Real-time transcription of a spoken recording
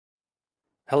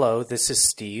Hello, this is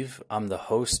Steve. I'm the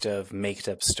host of Maked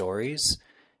Up Stories,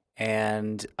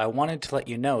 and I wanted to let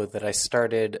you know that I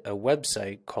started a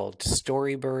website called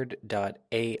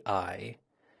Storybird.ai.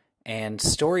 And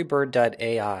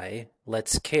Storybird.ai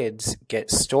lets kids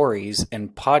get stories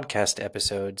and podcast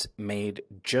episodes made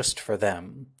just for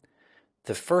them.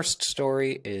 The first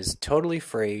story is totally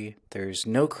free, there's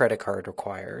no credit card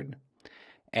required,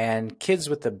 and kids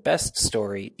with the best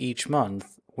story each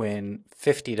month win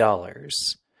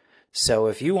 $50. So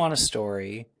if you want a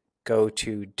story, go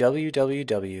to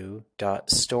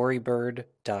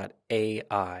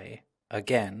www.storybird.ai.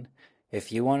 Again,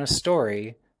 if you want a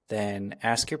story, then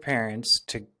ask your parents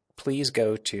to please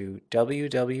go to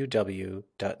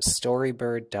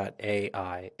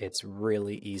www.storybird.ai. It's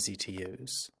really easy to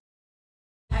use.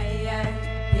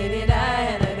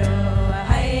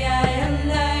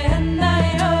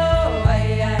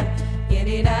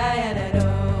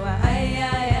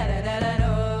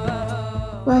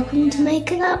 Welcome to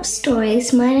Making Up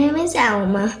Stories. My name is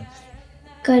Alma.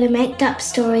 Go to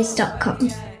makedupstories.com.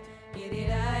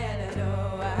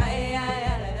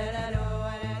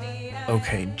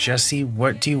 Okay, Jesse,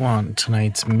 what do you want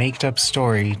tonight's Maked Up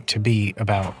story to be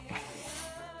about?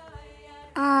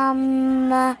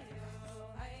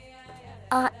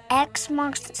 X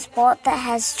marks the spot that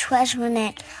has treasure in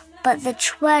it, but the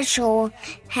treasure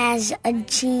has a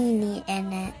genie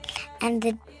in it. And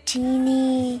the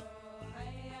genie...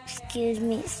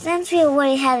 since we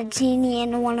already had a genie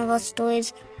in one of our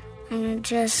stories, I'm going to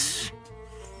just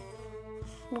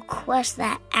request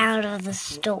that out of the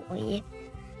story.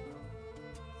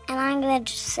 And I'm going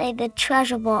to just say the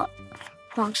treasure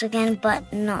box again,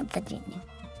 but not the genie.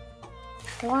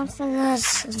 The one for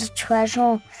this is the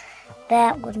treasure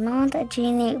that was not a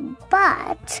genie,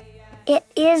 but it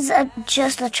is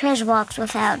just a treasure box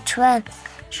without treasure.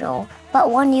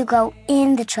 But when you go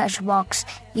in the treasure box,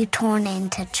 you turn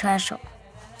into treasure.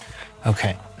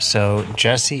 Okay, so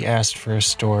Jesse asked for a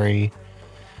story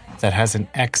that has an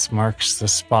X marks the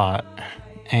spot,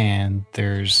 and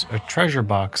there's a treasure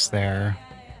box there,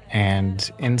 and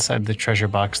inside the treasure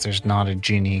box there's not a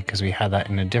genie because we had that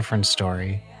in a different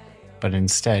story, but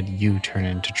instead you turn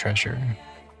into treasure.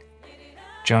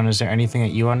 Jonah, is there anything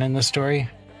that you want in the story?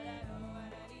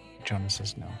 Jonah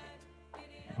says no.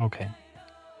 Okay.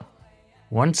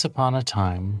 Once upon a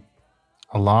time,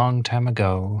 a long time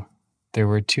ago, there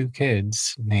were two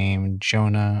kids named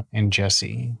Jonah and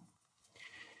Jesse.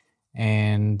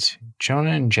 And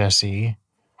Jonah and Jesse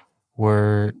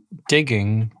were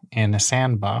digging in a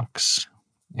sandbox.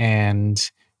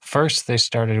 And first they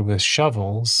started with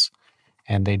shovels,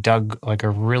 and they dug like a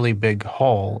really big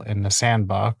hole in the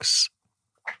sandbox.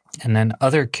 And then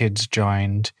other kids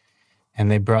joined,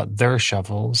 and they brought their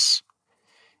shovels,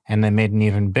 and they made an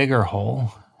even bigger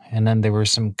hole. And then there were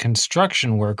some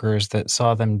construction workers that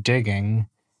saw them digging,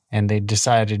 and they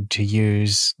decided to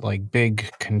use like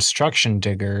big construction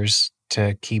diggers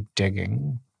to keep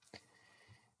digging.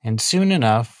 And soon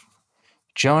enough,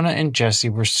 Jonah and Jesse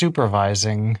were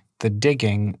supervising the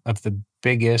digging of the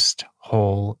biggest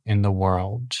hole in the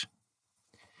world.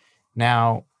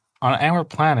 Now, on our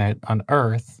planet, on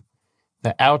Earth,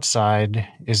 the outside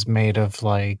is made of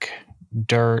like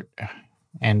dirt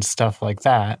and stuff like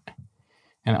that.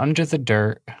 And under the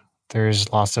dirt,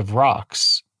 there's lots of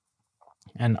rocks.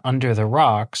 And under the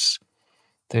rocks,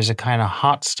 there's a kind of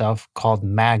hot stuff called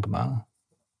magma.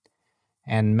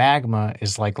 And magma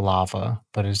is like lava,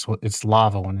 but it's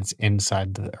lava when it's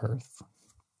inside the earth.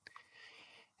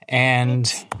 And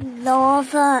it's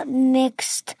lava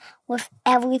mixed with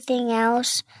everything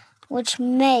else, which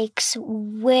makes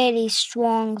really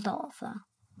strong lava.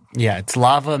 Yeah, it's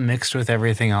lava mixed with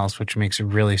everything else, which makes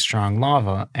really strong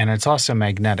lava. And it's also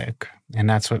magnetic. And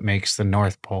that's what makes the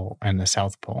North Pole and the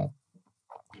South Pole.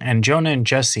 And Jonah and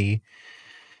Jesse,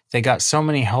 they got so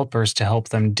many helpers to help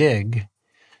them dig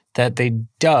that they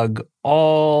dug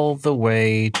all the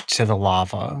way to the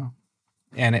lava.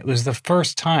 And it was the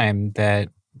first time that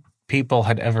people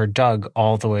had ever dug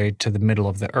all the way to the middle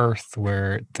of the earth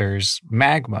where there's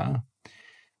magma.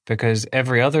 Because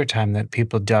every other time that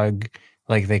people dug,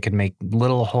 like they could make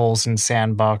little holes in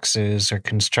sandboxes, or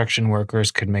construction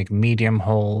workers could make medium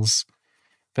holes.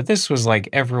 But this was like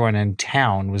everyone in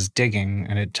town was digging,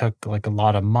 and it took like a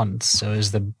lot of months. So it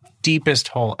was the deepest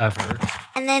hole ever.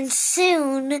 And then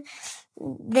soon,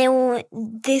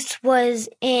 this was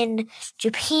in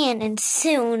Japan, and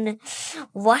soon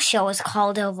Russia was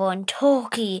called over, and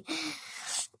Turkey,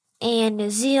 and New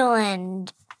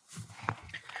Zealand.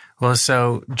 Well,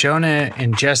 so Jonah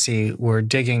and Jesse were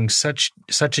digging such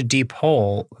a deep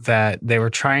hole that they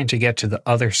were trying to get to the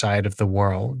other side of the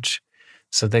world.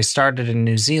 So they started in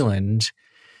New Zealand,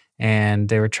 and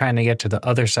they were trying to get to the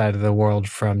other side of the world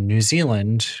from New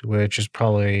Zealand, which is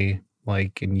probably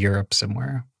like in Europe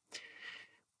somewhere.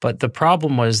 But the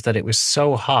problem was that it was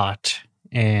so hot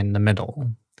in the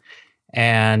middle.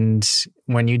 And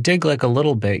when you dig like a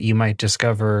little bit, you might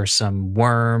discover some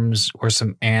worms or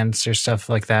some ants or stuff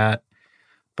like that.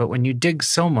 But when you dig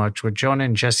so much, what Jonah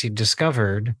and Jesse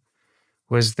discovered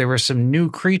was there were some new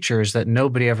creatures that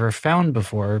nobody ever found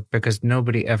before because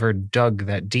nobody ever dug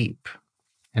that deep.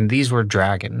 And these were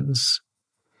dragons.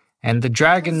 And the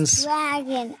dragons...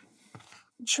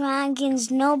 Dragons,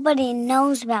 nobody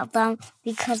knows about them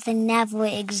because they never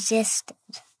existed.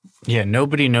 Yeah,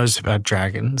 nobody knows about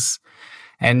dragons.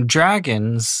 And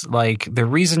dragons, like, the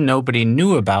reason nobody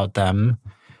knew about them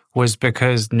was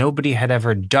because nobody had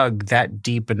ever dug that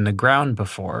deep in the ground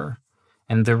before.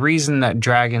 And the reason that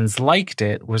dragons liked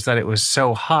it was that it was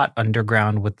so hot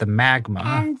underground with the magma.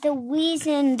 And the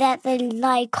reason that they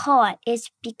like hot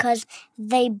is because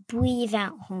they breathe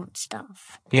out hot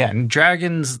stuff. Yeah, and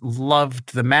dragons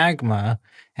loved the magma,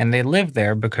 and they lived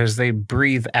there because they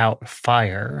breathe out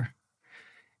fire.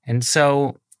 And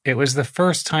so it was the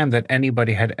first time that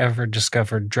anybody had ever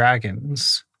discovered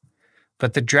dragons.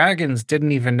 But the dragons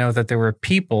didn't even know that there were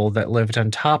people that lived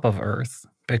on top of Earth,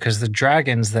 because the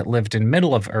dragons that lived in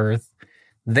middle of Earth,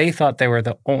 they thought they were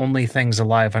the only things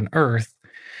alive on Earth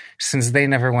since they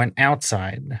never went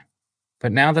outside.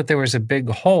 But now that there was a big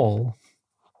hole,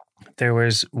 there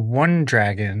was one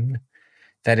dragon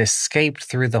that escaped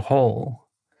through the hole.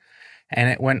 And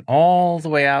it went all the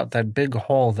way out that big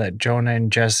hole that Jonah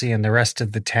and Jesse and the rest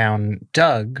of the town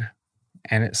dug,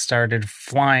 and it started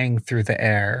flying through the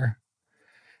air.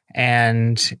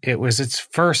 And it was its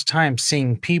first time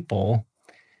seeing people,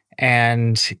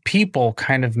 and people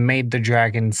kind of made the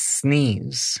dragon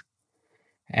sneeze.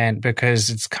 And because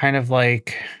it's kind of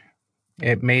like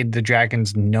it made the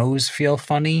dragon's nose feel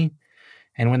funny.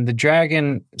 And when the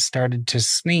dragon started to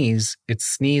sneeze, it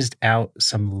sneezed out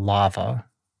some lava.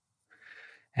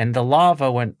 And the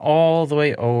lava went all the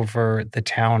way over the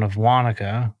town of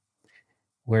Wanaka,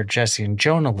 where Jesse and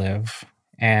Jonah live,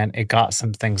 and it got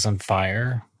some things on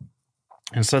fire.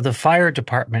 And so the fire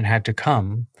department had to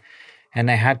come, and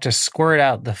they had to squirt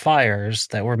out the fires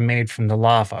that were made from the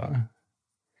lava.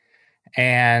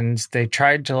 And they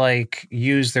tried to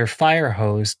use their fire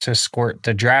hose to squirt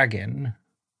the dragon,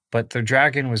 but the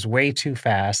dragon was way too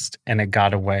fast and it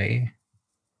got away.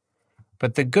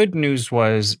 But the good news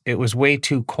was it was way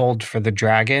too cold for the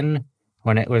dragon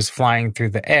when it was flying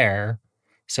through the air,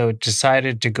 so it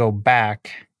decided to go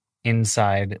back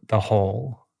inside the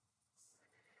hole.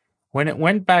 When it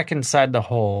went back inside the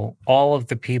hole, all of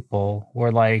the people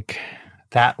were like,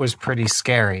 that was pretty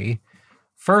scary.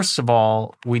 First of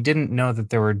all, we didn't know that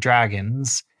there were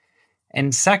dragons.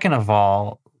 And second of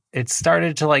all, it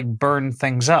started to burn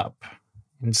things up.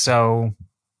 And so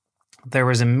there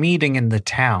was a meeting in the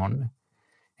town,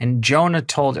 and Jonah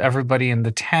told everybody in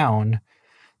the town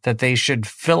that they should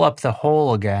fill up the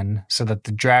hole again so that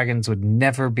the dragons would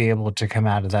never be able to come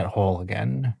out of that hole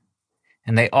again.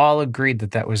 And they all agreed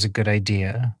that that was a good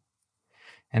idea.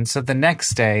 And so the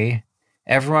next day,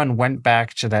 everyone went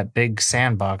back to that big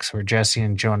sandbox where Jesse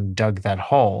and Jonah dug that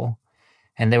hole,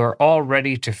 and they were all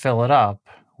ready to fill it up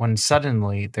when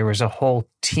suddenly there was a whole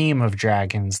team of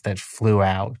dragons that flew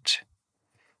out.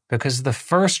 Because the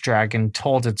first dragon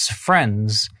told its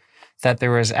friends that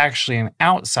there was actually an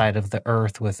outside of the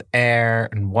earth with air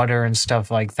and water and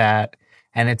stuff like that,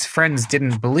 and its friends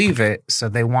didn't believe it, so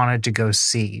they wanted to go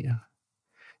see.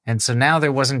 And so now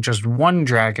there wasn't just one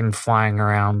dragon flying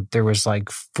around, there was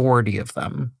 40 of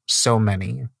them, so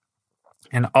many.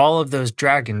 And all of those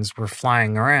dragons were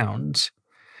flying around.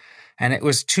 And it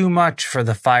was too much for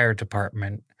the fire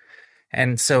department.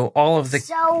 And so all of the...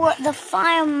 So the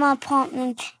fire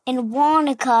department in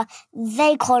Wanaka,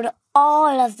 they called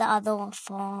all of the other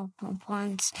fire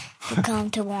departments to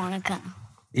come to Wanaka.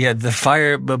 Yeah, the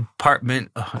fire department...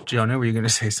 Oh, Jonah, were you going to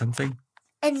say something?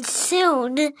 And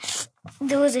soon,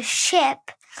 there was a ship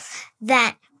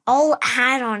that all it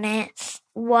had on it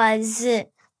was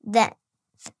that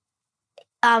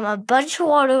a bunch of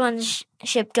water was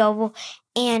shipped over,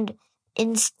 and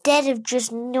instead of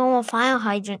just normal fire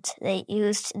hydrants, they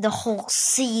used the whole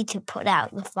sea to put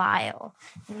out the fire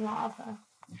and lava.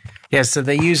 Yeah, so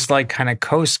they used kind of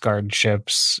Coast Guard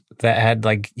ships that had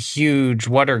huge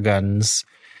water guns,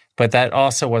 but that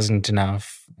also wasn't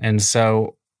enough. And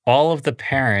so all of the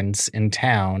parents in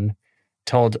town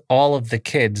told all of the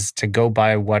kids to go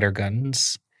buy water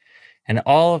guns. And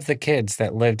all of the kids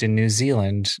that lived in New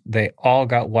Zealand, they all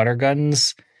got water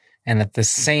guns. And at the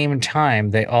same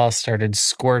time, they all started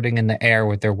squirting in the air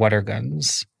with their water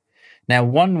guns. Now,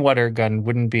 one water gun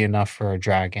wouldn't be enough for a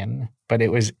dragon, but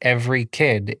it was every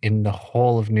kid in the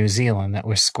whole of New Zealand that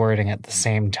was squirting at the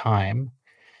same time.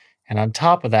 And on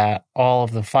top of that, all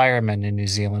of the firemen in New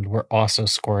Zealand were also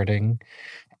squirting,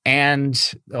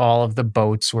 and all of the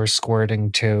boats were squirting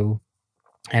too.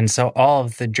 And so all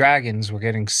of the dragons were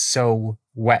getting so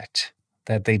wet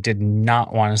that they did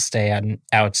not want to stay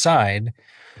outside,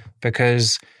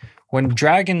 because when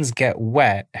dragons get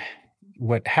wet,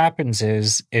 what happens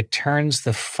is it turns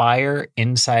the fire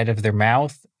inside of their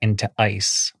mouth into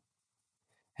ice.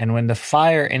 And when the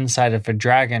fire inside of a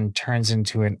dragon turns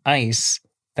into an ice,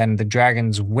 then the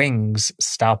dragon's wings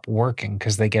stop working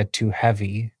because they get too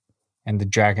heavy and the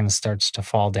dragon starts to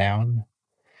fall down.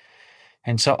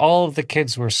 And so all of the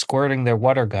kids were squirting their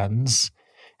water guns,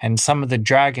 and some of the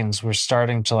dragons were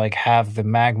starting to have the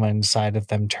magma inside of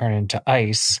them turn into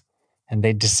ice. And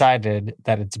they decided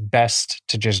that it's best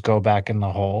to just go back in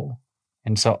the hole.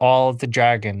 And so all of the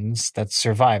dragons that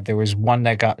survived, there was one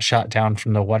that got shot down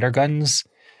from the water guns.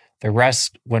 The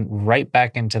rest went right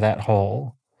back into that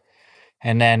hole.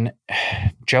 And then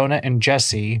Jonah and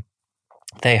Jesse,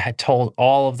 they had told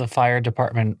all of the fire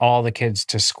department, all the kids,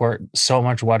 to squirt so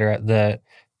much water at the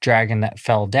dragon that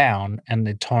fell down, and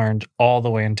it turned all the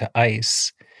way into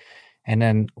ice. And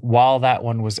then while that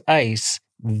one was ice,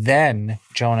 then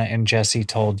Jonah and Jesse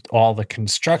told all the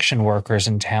construction workers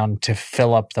in town to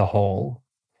fill up the hole.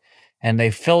 And they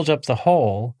filled up the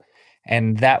hole,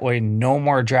 and that way no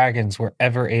more dragons were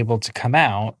ever able to come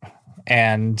out.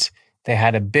 And they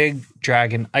had a big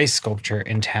dragon ice sculpture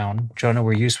in town. Jonah,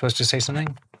 were you supposed to say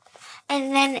something?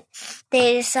 And then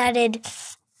they decided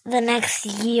the next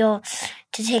year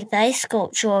to take the ice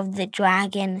sculpture of the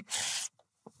dragon,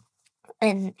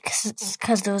 and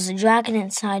because there was a dragon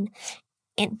inside,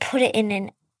 and put it in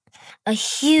a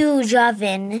huge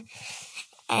oven,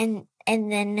 and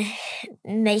then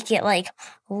make it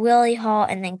really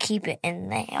hot, and then keep it in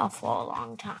there for a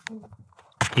long time.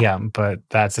 Yeah, but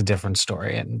that's a different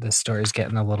story, and this story is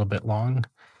getting a little bit long.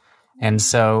 And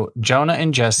so Jonah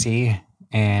and Jesse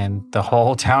and the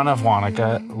whole town of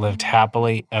Wanaka lived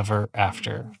happily ever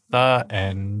after. The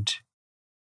end.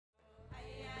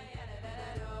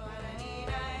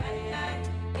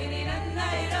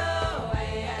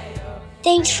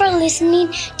 Thanks for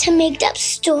listening to Made Up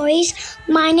Stories.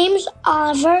 My name's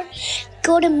Oliver.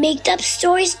 Go to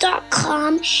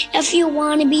makedupstories.com if you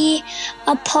want to be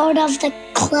a part of the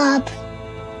club.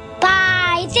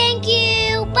 Bye. Thank you.